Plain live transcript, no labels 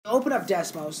Open up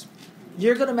Desmos,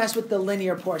 you're going to mess with the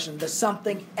linear portion, the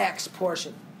something x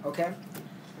portion, okay?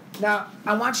 Now,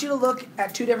 I want you to look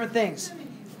at two different things.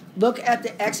 Look at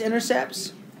the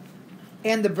x-intercepts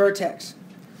and the vertex.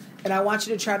 And I want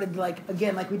you to try to,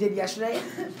 again, like we did yesterday,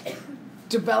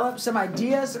 develop some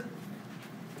ideas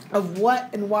of what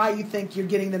and why you think you're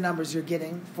getting the numbers you're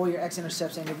getting for your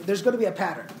x-intercepts. And there's going to be a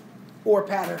pattern or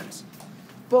patterns.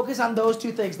 Focus on those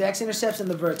two things, the x-intercepts and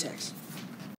the vertex.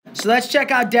 So let's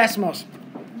check out Desmos.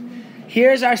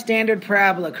 Here's our standard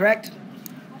parabola, correct?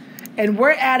 And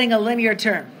we're adding a linear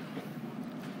term.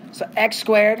 So x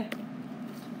squared,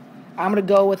 I'm going to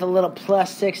go with a little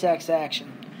plus 6x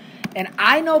action. And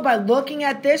I know by looking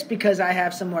at this, because I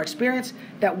have some more experience,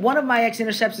 that one of my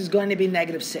x-intercepts is going to be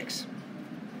negative 6.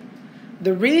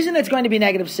 The reason it's going to be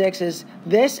negative 6 is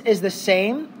this is the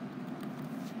same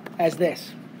as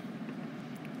this.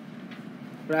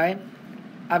 Right?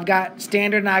 I've got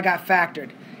standard and I got factored.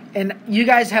 And you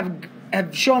guys have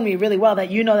shown me really well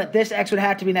that you know that this x would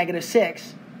have to be negative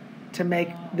 6 to make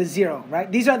the 0,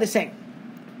 right? These are the same.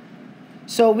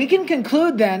 So we can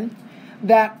conclude then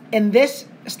that in this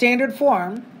standard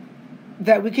form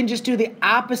that we can just do the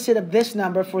opposite of this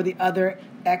number for the other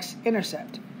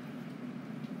x-intercept.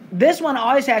 This one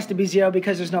always has to be 0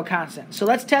 because there's no constant. So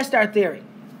let's test our theory.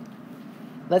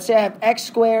 Let's say I have x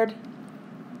squared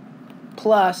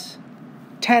plus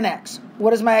 10x.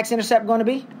 What is my x-intercept going to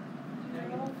be?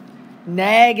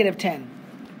 Negative 10.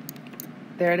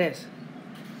 There it is.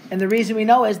 And the reason we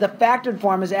know is the factored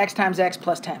form is x times x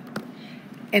plus 10.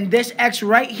 And this x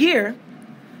right here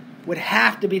would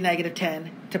have to be negative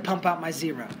 10 to pump out my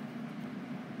 0.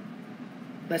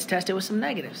 Let's test it with some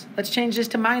negatives. Let's change this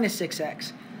to minus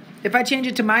 6x. If I change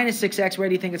it to minus 6x, where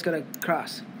do you think it's going to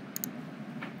cross?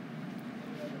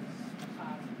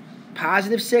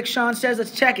 Positive 6, Sean says.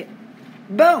 Let's check it.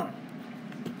 Boom.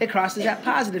 It crosses at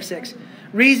positive 6.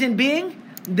 Reason being,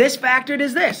 this factored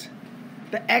is this.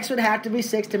 The x would have to be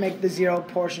 6 to make the 0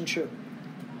 portion true.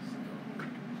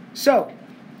 So,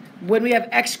 when we have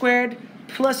x squared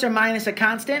plus or minus a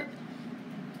constant,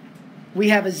 we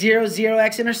have a 0, 0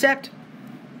 x-intercept.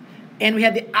 And we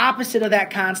have the opposite of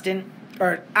that constant,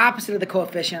 or opposite of the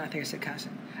coefficient, I think I said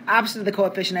constant. Opposite of the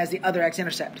coefficient as the other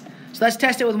x-intercept. So let's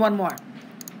test it with one more.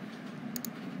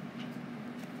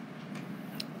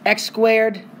 X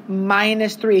squared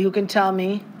minus 3. Who can tell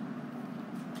me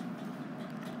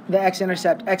the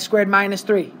x-intercept? X squared minus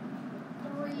 3.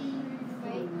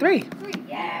 3.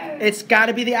 Yeah. It's got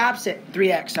to be the opposite.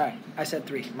 3x, sorry. I said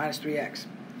 3. Minus 3x.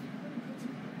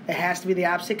 It has to be the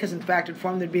opposite because in factored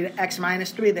form there'd be x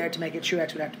minus 3 there to make it true.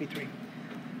 X would have to be 3.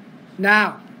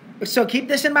 Now, so keep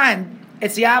this in mind.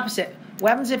 It's the opposite. What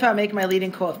happens if I make my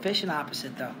leading coefficient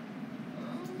opposite, though?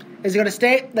 Is it going to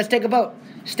stay? Let's take a vote.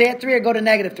 Stay at 3 or go to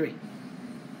negative 3?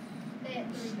 Stay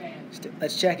at 3.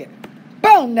 Let's check it.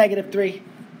 Boom! Negative 3.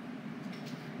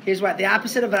 Here's what. The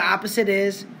opposite of an opposite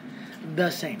is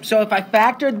the same. So if I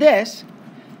factored this,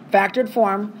 factored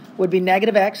form would be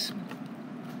negative x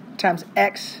times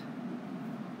x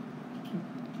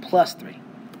plus 3.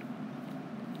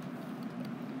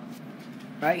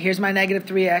 Right? Here's my negative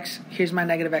 3x. Here's my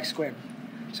negative x squared.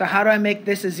 So how do I make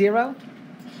this a 0?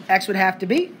 X would have to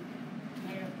be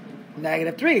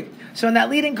negative 3. So when that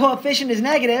leading coefficient is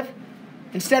negative,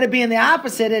 instead of being the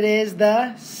opposite, it is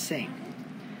the same.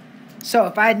 So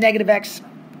if I had negative x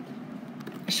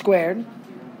squared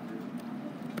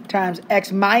times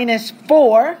x minus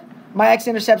 4, my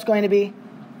x-intercept is going to be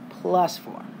plus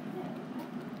 4.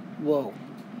 Whoa.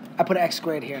 I put x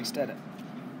squared here instead of...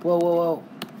 Whoa, whoa, whoa.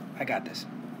 I got this.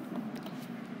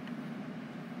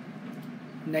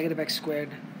 Negative x squared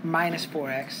minus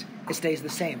 4x. It stays the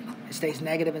same. It stays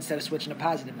negative instead of switching to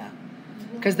positive now.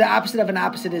 Because the opposite of an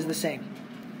opposite is the same.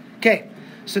 Okay,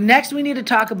 so next we need to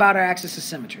talk about our axis of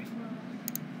symmetry.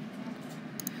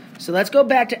 So let's go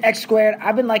back to x squared.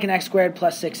 I've been liking x squared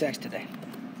plus 6x today.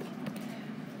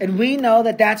 And we know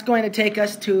that that's going to take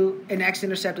us to an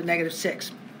x-intercept of negative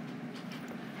 6.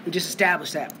 We just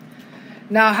established that.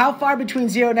 Now, how far between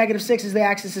 0 and negative 6 is the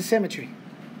axis of symmetry?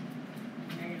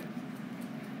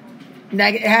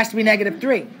 It has to be negative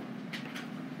 3.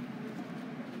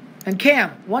 And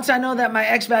Cam, once I know that my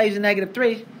x value is a negative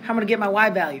 3, how am I going to get my y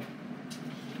value?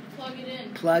 Plug it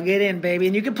in. Plug it in, baby.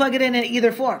 And you can plug it in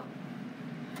either form.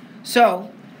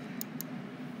 So,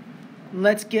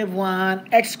 let's give one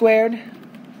x squared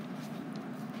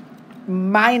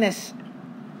minus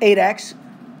 8x.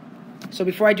 So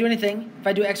before I do anything, if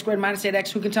I do x squared minus 8x,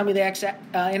 who can tell me the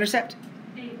x-intercept?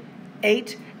 8.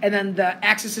 8. And then the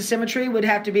axis of symmetry would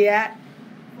have to be at?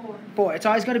 4. 4. It's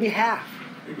always going to be half.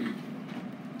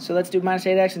 So let's do minus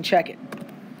 8x and check it.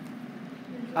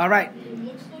 All right. It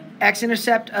looks like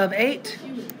x-intercept of 8,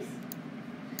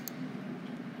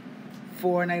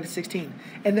 4, negative 16.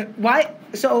 And why?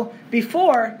 So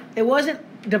before, it wasn't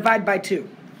divide by 2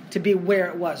 to be where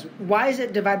it was. Why is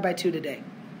it divide by 2 today?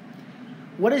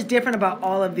 What is different about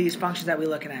all of these functions that we're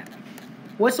looking at?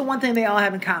 What's the one thing they all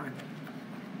have in common?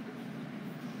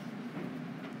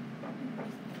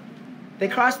 They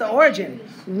cross the origin.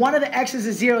 One of the x's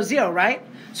is 0, 0, right?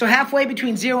 So halfway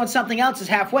between 0 and something else is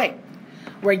halfway.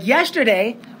 Where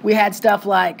yesterday, we had stuff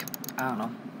like, I don't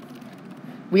know,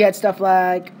 we had stuff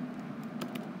like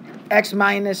x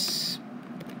minus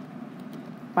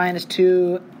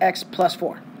 2, x plus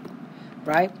 4,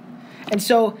 right? And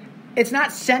so it's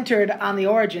not centered on the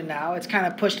origin now. It's kind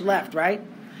of pushed left, right?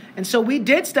 And so we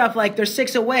did stuff like there's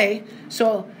 6 away,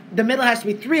 so the middle has to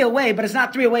be 3 away, but it's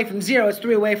not 3 away from 0, it's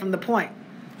 3 away from the point.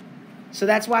 So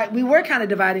that's why we were kind of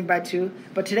dividing by 2,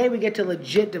 but today we get to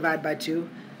legit divide by 2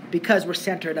 because we're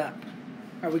centered up.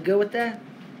 Are we good with that?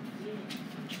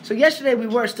 So yesterday we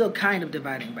were still kind of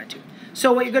dividing by 2.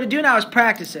 So what you're going to do now is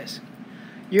practice this.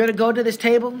 You're going to go to this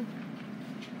table,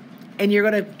 and you're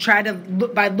going to try to,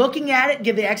 by looking at it,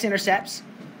 give the x-intercepts.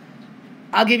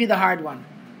 I'll give you the hard one.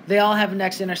 They all have an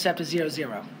x-intercept of 0,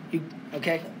 0.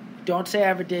 Okay? Don't say I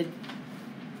ever did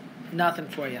nothing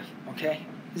for you. Okay?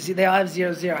 See, they all have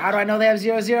 0, 0. How do I know they have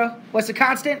 0, 0? What's the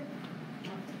constant?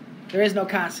 There is no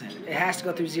constant. It has to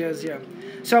go through 0, 0.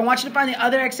 So I want you to find the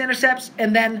other x-intercepts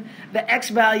and then the x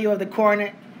value of the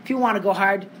coordinate. If you want to go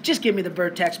hard, just give me the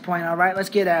vertex point, all right? Let's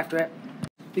get after it.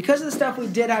 Because of the stuff we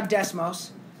did on Desmos,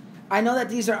 I know that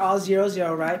these are all 0,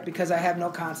 0, right? Because I have no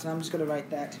constant. I'm just going to write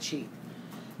that to cheat.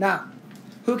 Now,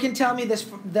 who can tell me this?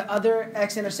 The other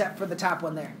x-intercept for the top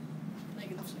one there?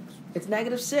 Negative 6. It's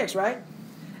negative 6, right?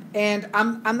 And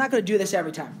I'm not going to do this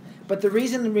every time. But the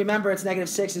reason to remember it's negative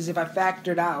 6 is if I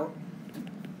factored out,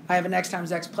 I have an x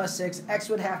times x plus 6. X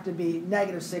would have to be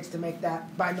negative 6 to make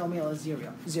that binomial a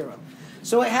 0.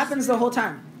 So it happens the whole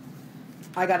time.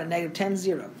 I got a negative 10,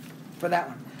 0 for that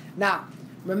one. Now,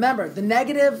 remember, the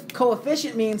negative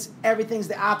coefficient means everything's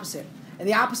the opposite. And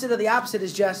the opposite of the opposite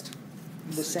is just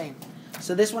the same.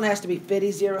 So this one has to be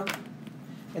 50, 0.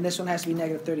 And this one has to be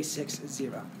negative 36,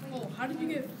 0. Oh, how did you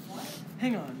get what?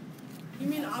 Hang on. You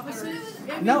mean opposite?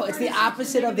 No, it's the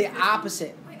opposite of the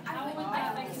opposite.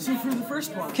 So for the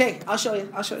first one. Okay, I'll show you.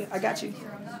 I got you.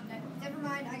 Never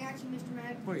mind, I got you, Mr.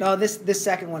 Mac. Wait. No, this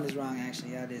second one is wrong,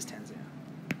 actually. Yeah, it is 10, 0.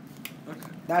 Okay.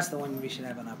 That's the one we should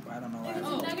have an up. I don't know why.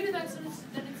 Oh. Negative x, then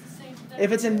it's the same.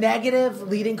 If it's a negative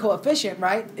leading coefficient,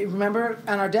 right? Remember,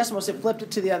 on our decimals, it flipped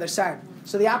it to the other side.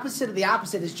 So the opposite of the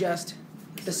opposite is just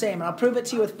the same. And I'll prove it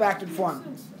to you with factored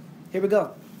form. Here we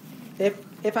go.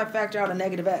 If I factor out a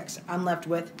negative x, I'm left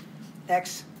with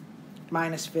x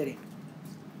minus 50.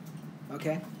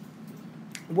 Okay?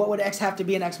 What would x have to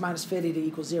be in x minus 50 to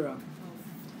equal 0?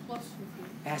 Plus 50.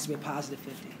 It has to be a positive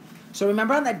 50. So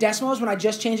remember on that decimals, when I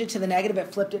just changed it to the negative,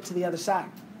 it flipped it to the other side.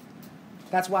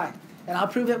 That's why. And I'll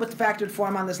prove it with the factored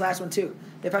form on this last one too.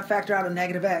 If I factor out a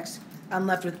negative x, I'm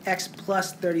left with x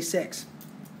plus 36.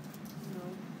 No.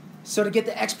 So to get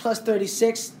the x plus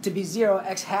 36 to be 0,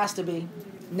 x has to be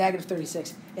negative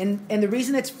 36. And the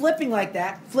reason it's flipping like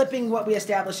that, flipping what we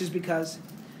established is because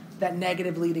that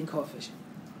negative leading coefficient.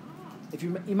 If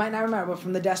you might not remember, but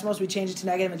from the decimals, we changed it to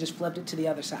negative and just flipped it to the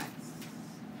other side.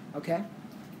 Okay?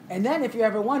 And then if you're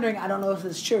ever wondering, I don't know if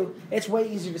this is true, it's way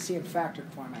easier to see in factored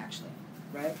form, actually.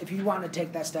 Right? If you want to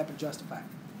take that step and justify it.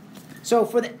 So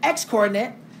for the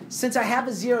x-coordinate, since I have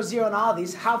a 0, 0 in all of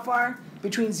these, how far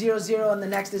between 0, 0 and the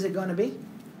next is it going to be?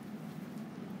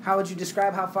 How would you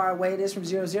describe how far away it is from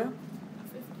 0, 0?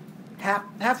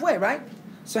 Halfway, right?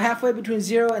 So halfway between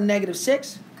 0 and negative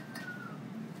 6.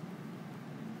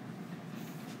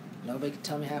 Nobody can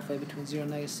tell me halfway between 0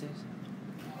 and negative 6.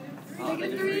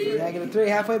 Negative 3. Negative 3.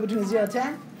 Halfway between 0 and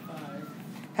 10.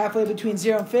 Halfway between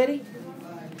 0 and 50.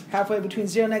 Halfway between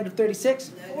 0 and negative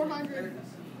 36. 400.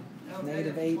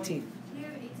 Negative 18.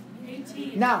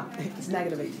 18. Now, it's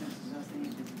negative 18.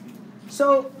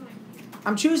 So,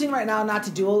 I'm choosing right now not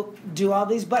to do all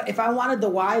these, but if I wanted the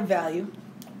y value,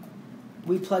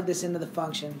 we plug this into the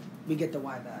function, we get the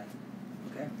y value.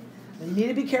 Okay? Now you need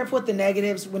to be careful with the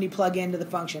negatives when you plug into the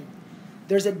function.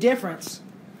 There's a difference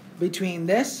between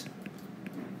this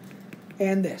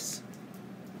and this.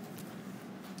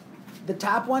 The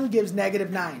top one gives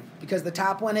negative 9 because the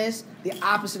top one is the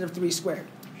opposite of 3 squared.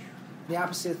 The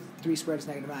opposite of 3 squared is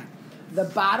negative 9. The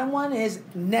bottom one is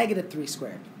negative 3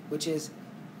 squared, which is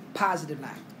positive 9.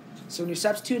 So when you're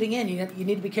substituting in, you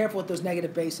need to be careful with those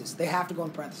negative bases. They have to go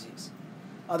in parentheses.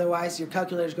 Otherwise, your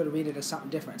calculator is going to read it as something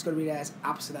different. It's going to read it as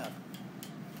opposite of.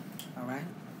 All right?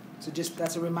 So just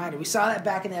that's a reminder. We saw that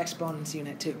back in the exponents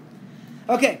unit too.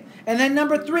 Okay, and then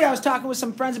number 3, I was talking with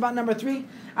some friends about number 3.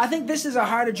 I think this is a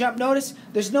harder jump. Notice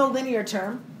there's no linear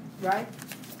term, right?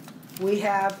 We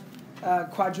have a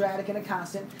quadratic and a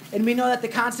constant. And we know that the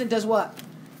constant does what?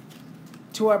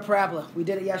 To our parabola. We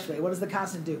did it yesterday. What does the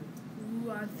constant do?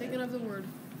 Ooh, I'm thinking of the word.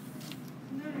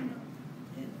 No.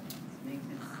 It makes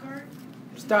it start.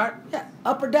 Start, yeah,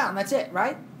 up or down. That's it,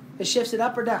 right? It shifts it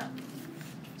up or down.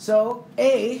 So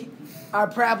A, our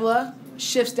parabola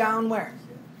shifts down where?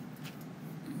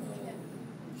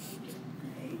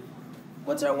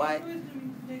 What's our y?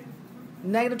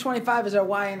 Negative 25 is our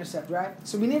y-intercept, right?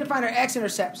 So we need to find our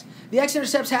x-intercepts. The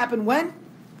x-intercepts happen when?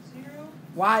 0.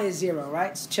 Y is 0,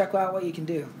 right? So check out what you can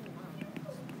do.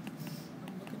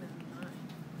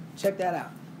 Check that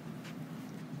out.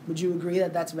 Would you agree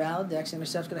that that's valid? The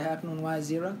x-intercept's going to happen when y is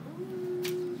 0?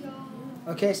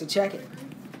 Okay, so check it.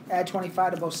 Add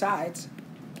 25 to both sides.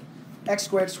 X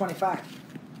squared is 25.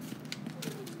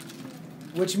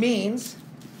 Which means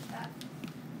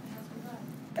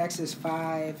x is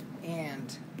 5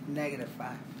 and negative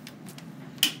 5.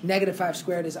 Negative 5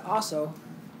 squared is also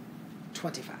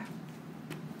 25.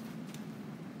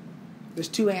 There's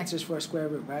 2 answers for a square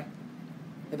root, right?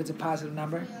 If it's a positive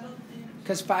number.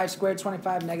 Because 5 squared is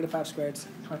 25, negative 5 squared is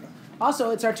 25.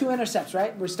 Also, it's our 2 intercepts,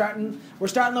 right? We're starting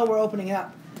low, we're opening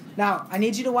up. Now, I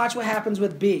need you to watch what happens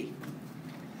with B.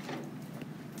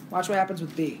 Watch what happens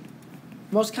with B.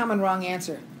 Most common wrong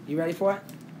answer. You ready for it?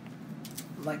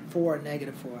 Like 4,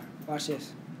 negative 4. Watch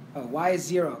this. Oh, y is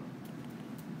 0.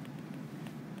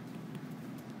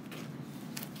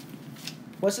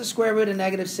 What's the square root of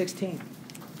negative 16?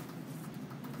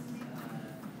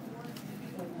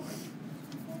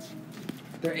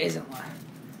 There isn't one.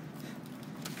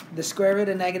 The square root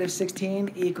of negative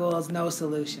 16 equals no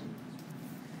solution.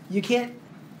 You can't,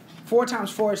 4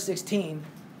 times 4 is 16.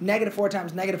 Negative 4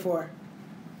 times negative 4,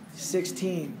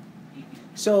 16.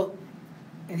 So,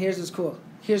 and here's what's cool.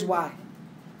 Here's why.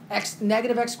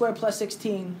 Negative x squared plus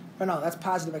 16, or no, that's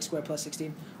positive x squared plus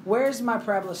 16. Where's my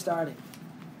parabola starting?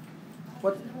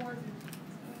 What?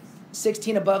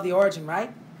 16 above the origin,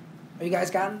 right? Are you guys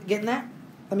getting that?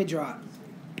 Let me draw it.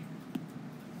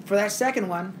 For that second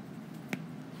one,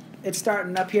 it's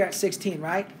starting up here at 16,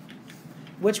 right?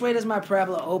 Which way does my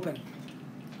parabola open?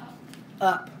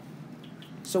 Up.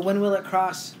 So when will it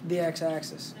cross the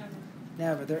x-axis?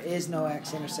 Never. There is no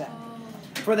x-intercept.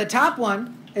 For the top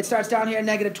one, it starts down here at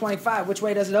negative 25. Which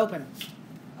way does it open?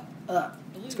 Up.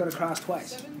 It's going to cross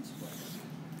twice.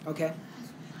 Okay?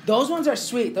 Those ones are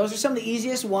sweet. Those are some of the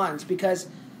easiest ones because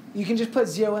you can just put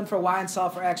 0 in for y and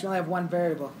solve for x. We only have one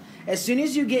variable. As soon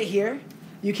as you get here,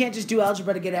 you can't just do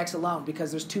algebra to get x alone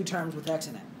because there's 2 terms with x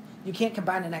in it. You can't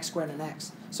combine an x squared and an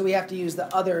x. So we have to use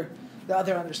the other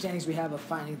understandings we have of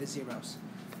finding the zeros.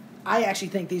 I actually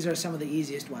think these are some of the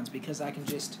easiest ones because I can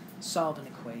just solve an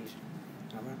equation.